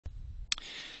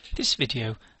This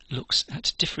video looks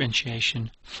at differentiation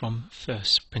from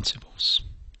first principles.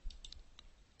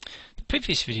 The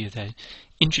previous video then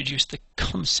introduced the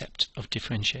concept of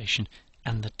differentiation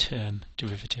and the term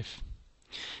derivative.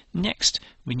 Next,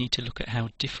 we need to look at how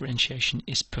differentiation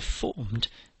is performed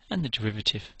and the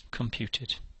derivative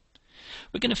computed.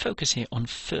 We're going to focus here on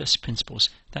first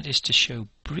principles, that is to show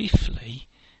briefly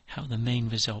how the main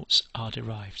results are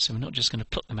derived. So we're not just going to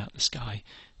pluck them out of the sky,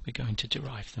 we're going to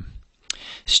derive them.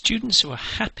 Students who are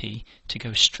happy to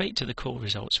go straight to the core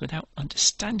results without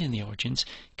understanding the origins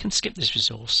can skip this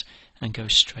resource and go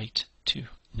straight to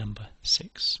number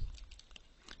 6.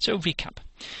 So recap.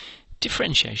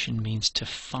 Differentiation means to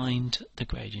find the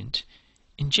gradient.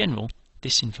 In general,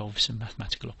 this involves some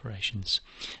mathematical operations.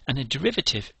 And a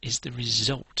derivative is the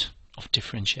result of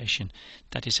differentiation,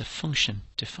 that is a function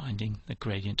defining the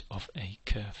gradient of a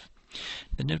curve.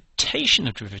 The notation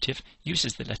of derivative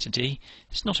uses the letter d,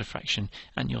 it's not a fraction,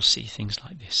 and you'll see things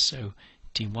like this, so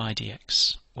dy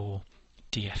dx or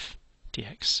df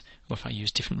dx, or if I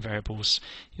use different variables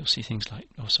you'll see things like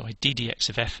also d dx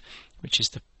of f, which is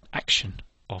the action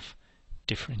of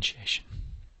differentiation.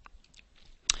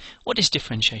 What is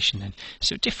differentiation then?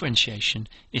 So differentiation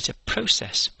is a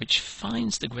process which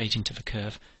finds the gradient of a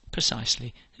curve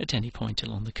precisely at any point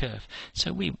along the curve.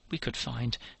 So we could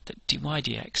find that dy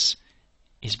dx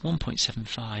is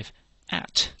 1.75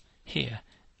 at here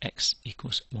x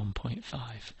equals 1.5,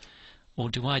 or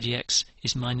dy dx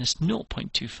is minus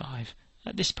 0.25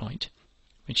 at this point,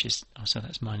 which is, so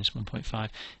that's minus 1.5,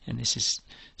 and this is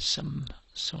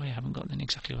sorry I haven't got them in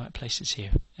exactly the right places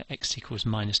here, x equals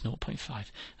minus 0.5,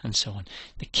 and so on.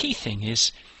 The key thing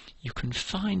is you can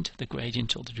find the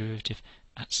gradient or the derivative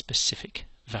at specific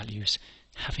values,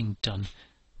 having done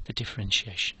the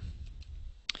differentiation.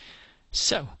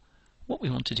 So what we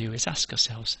want to do is ask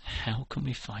ourselves, how can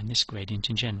we find this gradient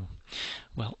in general?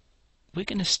 Well, we're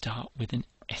going to start with an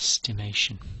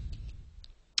estimation.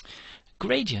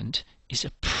 Gradient is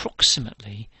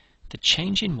approximately the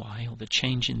change in y, or the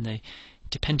change in the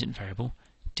dependent variable,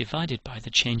 divided by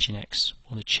the change in x,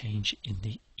 or the change in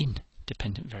the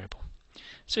independent variable.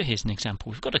 So here's an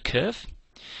example. We've got a curve,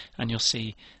 and you'll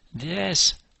see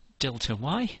there's delta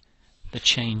y, the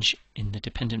change in the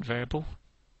dependent variable,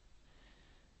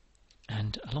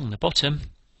 and along the bottom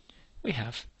we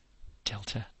have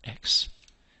delta x,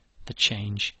 the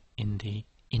change in the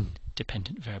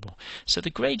independent variable. So the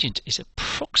gradient is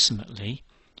approximately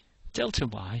delta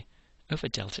y over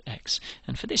delta x,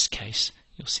 and for this case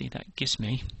you'll see that gives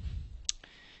me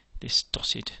this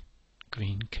dotted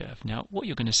green curve. Now what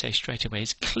you're going to say straight away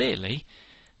is clearly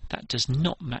that does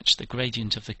not match the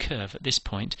gradient of the curve at this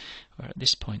point, or at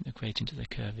this point the gradient of the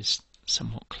curve is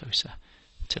somewhat closer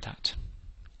to that.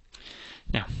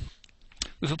 Now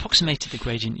we've approximated the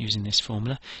gradient using this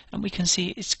formula, and we can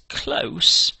see it's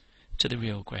close to the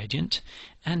real gradient,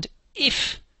 and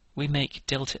if we make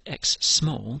delta x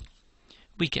small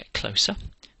we get closer.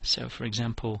 So for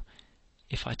example,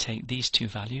 if I take these two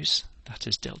values, that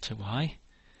is delta y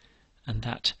and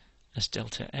that as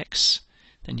delta x,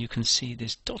 then you can see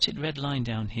this dotted red line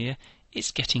down here,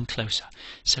 it's getting closer.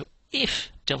 So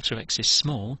if delta x is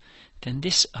small, then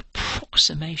this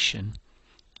approximation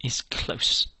is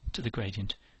close to the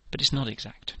gradient, but it's not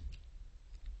exact.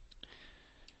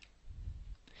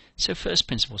 So first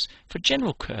principles. For a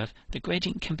general curve, the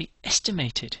gradient can be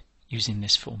estimated using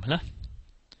this formula.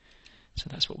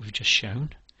 So that's what we've just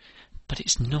shown, but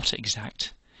it's not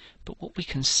exact. But what we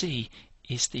can see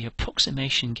is the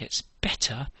approximation gets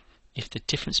better if the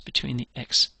difference between the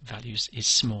x values is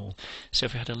small. So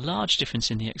if we had a large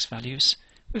difference in the x values,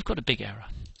 we've got a big error.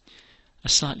 A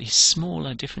slightly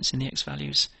smaller difference in the x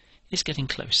values is getting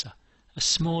closer. A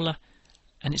smaller,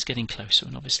 and it's getting closer,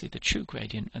 and obviously the true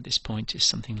gradient at this point is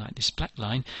something like this black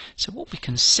line. So what we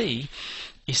can see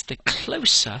is the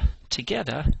closer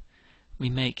together we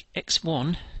make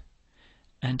x1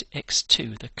 and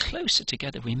x2, the closer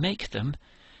together we make them,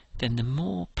 then the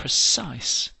more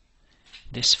precise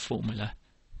this formula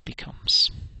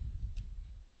becomes.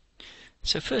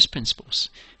 So first principles.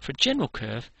 For a general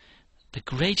curve, the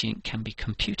gradient can be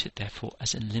computed therefore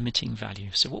as a limiting value.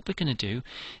 So what we're going to do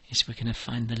is we're going to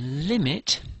find the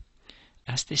limit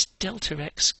as this delta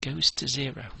x goes to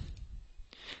 0.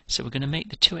 So we're going to make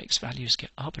the two x values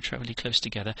get arbitrarily close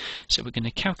together. So we're going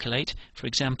to calculate, for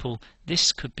example,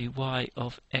 this could be y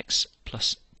of x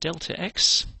plus delta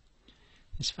x,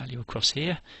 this value across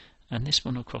here, and this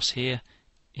one across here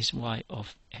is y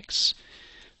of x.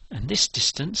 And this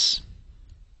distance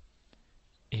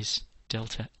is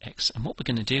delta x, and what we're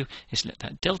going to do is let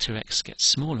that delta x get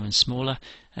smaller and smaller,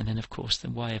 and then of course the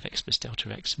y of x plus delta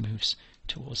x moves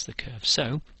towards the curve.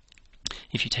 So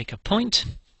If you take a point,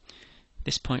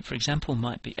 this point, for example,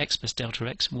 might be x plus delta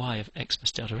x, y of x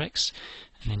plus delta x,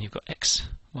 and then you've got x,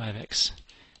 y of x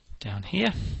down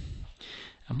here.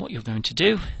 And what you're going to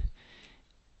do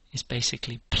is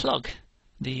basically plug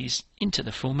these into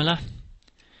the formula,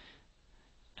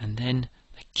 and then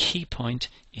the key point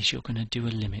is you're going to do a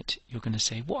limit. You're going to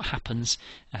say what happens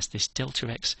as this delta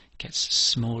x gets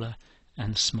smaller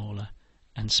and smaller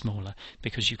and smaller,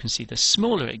 because you can see the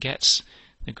smaller it gets,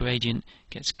 the gradient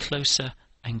gets closer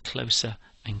and closer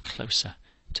and closer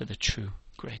to the true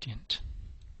gradient.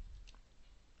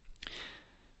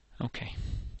 Okay,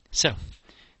 so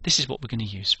this is what we're going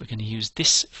to use. We're going to use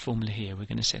this formula here. We're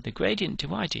going to say the gradient dy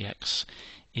dx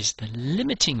is the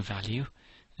limiting value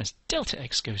as delta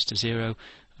x goes to 0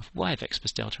 of y of x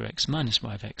plus delta x minus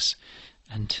y of x,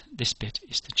 and this bit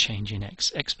is the change in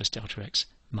x, x plus delta x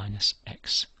minus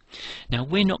x. Now,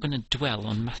 we're not going to dwell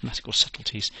on mathematical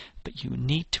subtleties, but you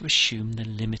need to assume the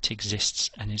limit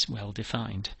exists and is well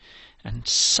defined. And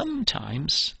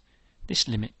sometimes this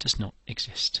limit does not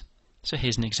exist. So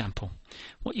here's an example.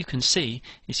 What you can see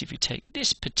is if you take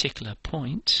this particular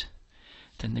point,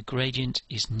 then the gradient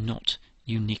is not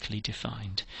uniquely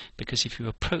defined, because if you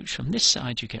approach from this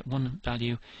side you get one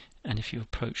value, and if you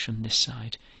approach from this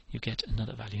side you get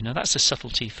another value. Now that's a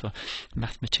subtlety for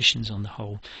mathematicians on the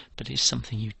whole, but it's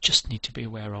something you just need to be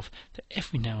aware of, that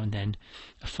every now and then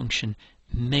a function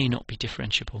may not be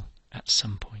differentiable at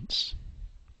some points.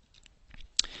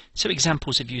 So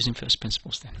examples of using first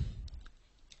principles then.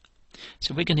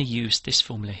 So we're going to use this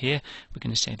formula here. We're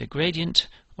going to say the gradient,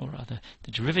 or rather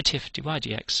the derivative dy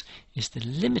dx, is the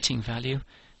limiting value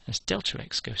as delta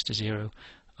x goes to 0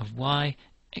 of y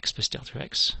x plus delta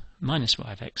x minus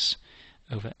y of x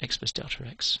over x plus delta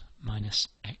x minus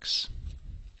x.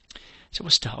 So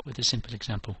we'll start with a simple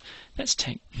example. Let's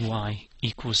take y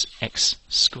equals x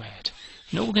squared.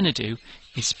 And all we're going to do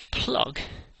is plug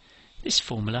this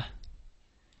formula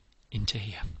into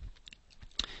here.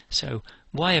 So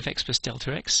y of x plus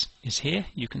delta x is here.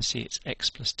 You can see it's x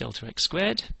plus delta x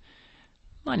squared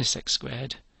minus x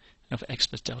squared over x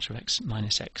plus delta x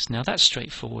minus x. Now that's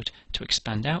straightforward to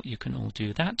expand out. You can all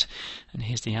do that. And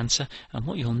here's the answer. And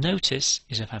what you'll notice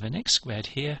is I have an x squared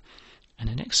here and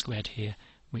an x squared here,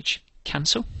 which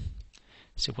cancel.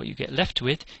 So what you get left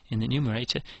with in the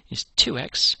numerator is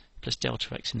 2x plus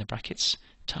delta x in the brackets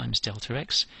times delta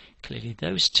x. Clearly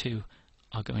those two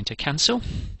are going to cancel.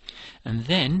 And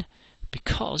then,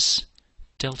 because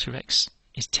delta x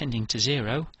is tending to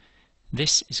 0,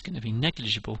 this is going to be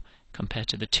negligible compared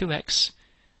to the 2x,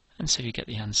 and so you get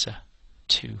the answer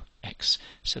 2x.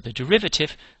 So the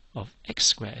derivative of x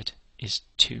squared is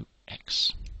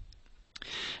 2x.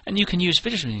 And you can use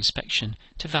visual inspection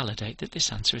to validate that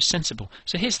this answer is sensible.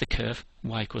 So here's the curve,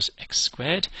 y equals x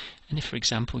squared, and if, for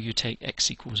example, you take x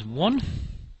equals 1,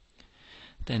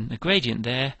 then the gradient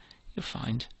there, you'll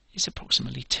find, is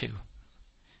approximately 2.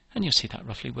 And you'll see that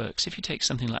roughly works. If you take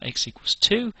something like x equals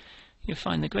 2, you'll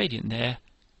find the gradient there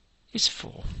is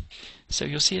 4. So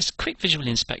you'll see a quick visual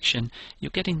inspection, you're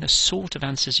getting the sort of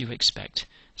answers you expect,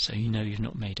 so you know you've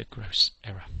not made a gross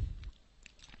error.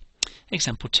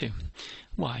 Example 2,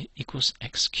 y equals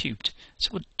x cubed. So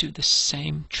we'll do the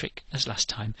same trick as last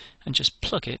time and just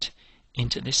plug it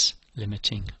into this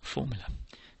limiting formula.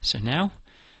 So now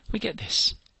we get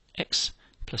this, x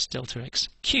plus delta x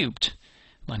cubed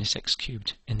minus x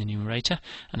cubed in the numerator,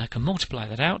 and I can multiply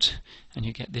that out and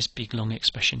you get this big long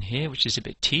expression here, which is a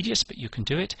bit tedious, but you can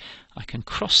do it. I can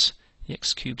cross the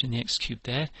x cubed and the x cubed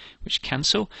there, which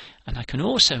cancel, and I can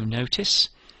also notice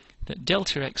that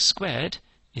delta x squared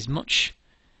is much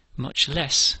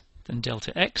less than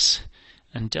delta x,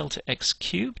 and delta x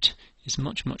cubed is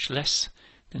much less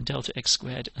than delta x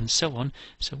squared, and so on.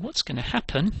 So what's going to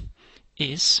happen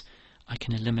is I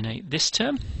can eliminate this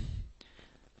term,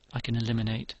 I can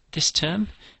eliminate this term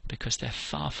because they're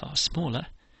far smaller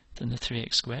than the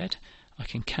 3x squared. I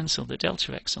can cancel the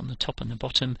delta x on the top and the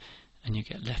bottom, and you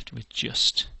get left with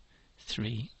just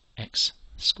 3x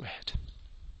squared.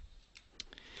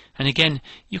 And again,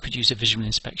 you could use a visual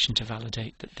inspection to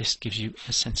validate that this gives you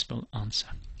a sensible answer.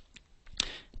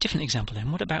 Different example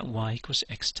then, what about y equals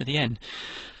x to the n?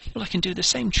 Well, I can do the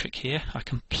same trick here. I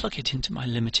can plug it into my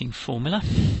limiting formula,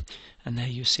 and there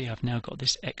you see I've now got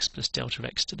this x plus delta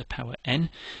x to the power n.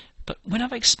 But when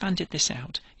I've expanded this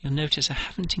out, you'll notice I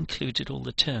haven't included all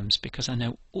the terms, because I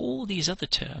know all these other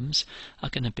terms are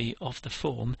going to be of the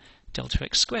form delta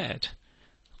x squared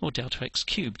or delta x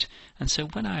cubed, and so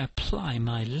when I apply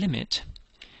my limit,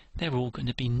 they're all going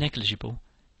to be negligible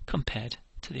compared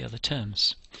to the other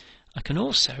terms. I can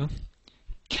also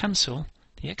cancel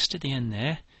the x to the n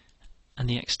there and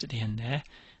the x to the n there,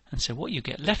 and so what you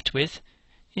get left with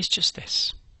is just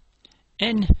this.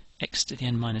 n x to the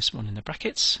n minus 1 in the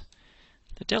brackets,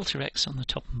 the delta x on the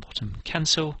top and bottom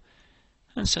cancel,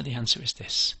 and so the answer is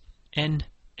this, n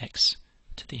x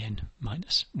to the n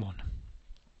minus 1.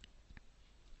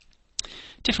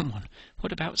 Different one.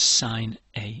 What about sine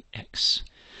ax?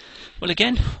 Well,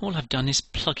 again, all I've done is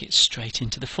plug it straight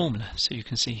into the formula. So you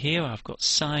can see here I've got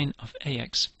sine of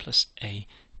ax plus a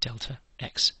delta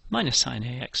x minus sine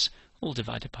ax, all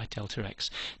divided by delta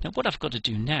x. Now what I've got to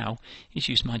do now is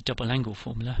use my double angle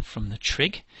formula from the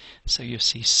trig. So you'll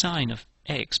see sine of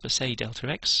ax plus a delta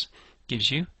x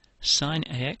gives you sine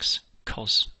ax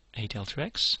cos a delta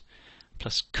x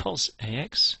plus cos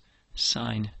ax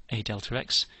sine a delta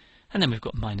x, and then we've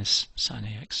got minus sine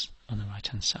ax on the right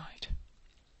hand side.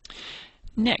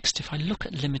 Next, if I look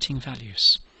at limiting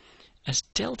values, as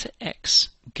delta x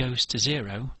goes to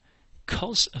 0,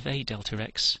 cos of a delta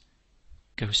x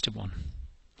goes to 1.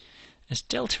 As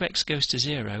delta x goes to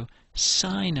 0,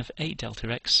 sine of a delta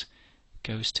x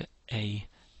goes to a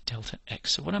delta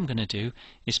x. So what I'm going to do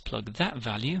is plug that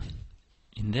value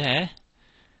in there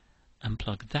and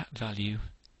plug that value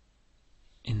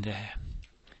in there.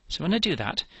 So when I do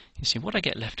that, you see what I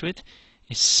get left with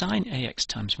is sine ax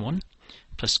times 1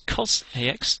 plus cos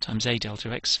ax times a delta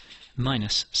x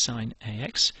minus sine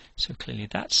ax. So clearly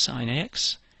that sine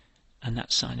ax and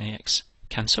that sine ax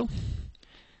cancel.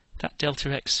 That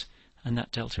delta x and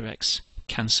that delta x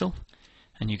cancel.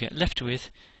 And you get left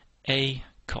with a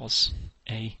cos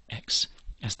ax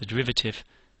as the derivative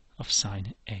of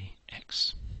sine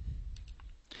ax.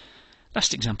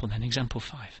 Last example then, example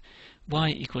 5. Y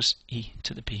equals e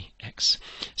to the bx.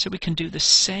 So we can do the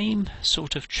same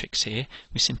sort of tricks here.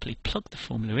 We simply plug the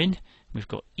formula in. We've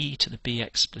got e to the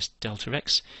bx plus delta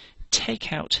x.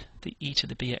 Take out the e to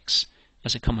the bx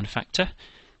as a common factor,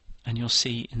 and you'll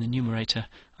see in the numerator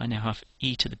I now have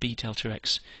e to the b delta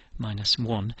x minus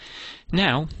 1.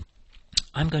 Now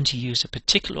I'm going to use a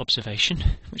particular observation,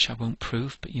 which I won't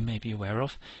prove, but you may be aware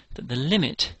of, that the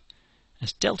limit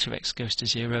as delta x goes to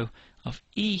 0 of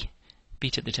e b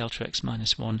to the delta x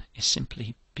minus 1 is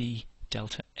simply b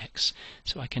delta x.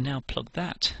 So I can now plug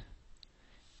that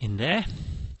in there,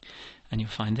 and you'll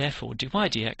find therefore dy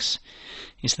dx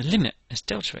is the limit as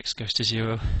delta x goes to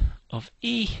 0 of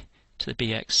e to the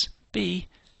bx, b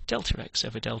delta x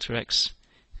over delta x,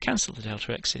 cancel the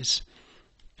delta x's,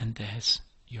 and there's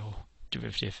your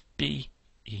derivative b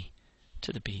e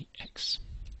to the bx.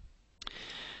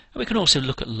 We can also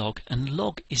look at log, and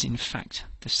log is in fact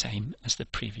the same as the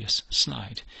previous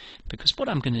slide, because what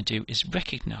I'm going to do is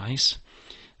recognize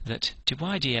that dy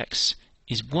dx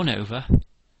is 1 over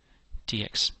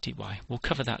dx dy. We'll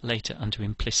cover that later under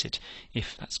implicit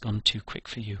if that's gone too quick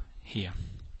for you here.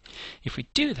 If we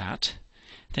do that,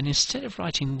 then instead of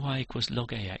writing y equals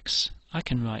log ax, I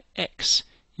can write x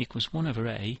equals 1 over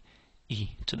a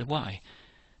e to the y,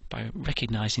 by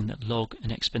recognizing that log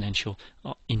and exponential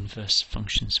are inverse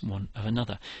functions one of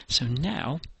another. So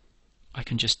now I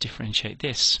can just differentiate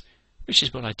this, which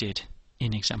is what I did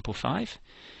in example 5.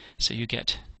 So you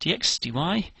get dx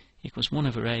dy equals 1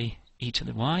 over a e to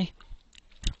the y,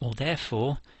 or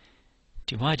therefore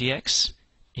dy dx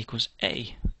equals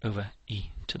a over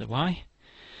e to the y.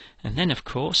 And then of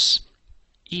course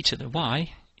e to the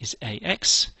y is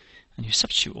ax, and you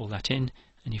substitute all that in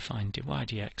and you find dy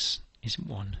dx is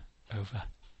 1 over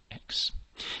x.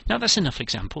 Now that's enough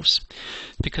examples,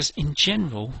 because in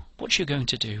general what you're going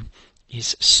to do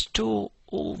is store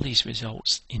all these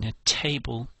results in a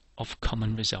table of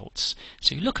common results.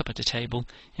 So you look up at a table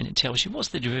and it tells you what's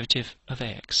the derivative of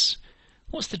ax,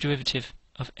 what's the derivative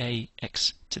of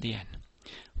ax to the n,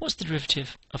 what's the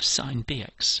derivative of sine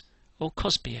bx, or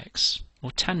cos bx, or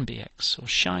tan bx, or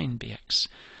sine bx,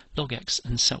 log x,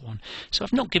 and so on. So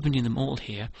I've not given you them all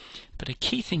here, but a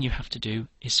key thing you have to do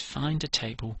is find a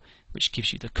table which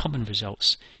gives you the common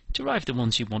results. Derive the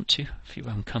ones you want to for your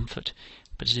own comfort,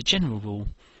 but as a general rule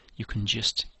you can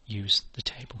just use the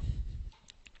table.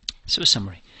 So a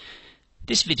summary.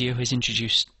 This video has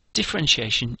introduced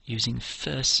differentiation using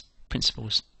first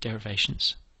principles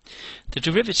derivations. The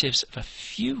derivatives of a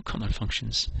few common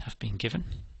functions have been given,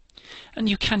 and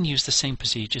you can use the same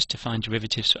procedures to find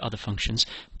derivatives for other functions,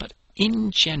 but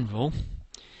in general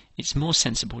it's more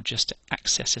sensible just to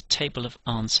access a table of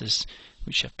answers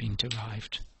which have been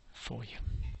derived for you.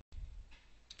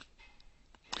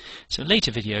 So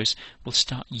later videos will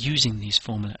start using these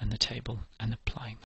formula and the table and applying them.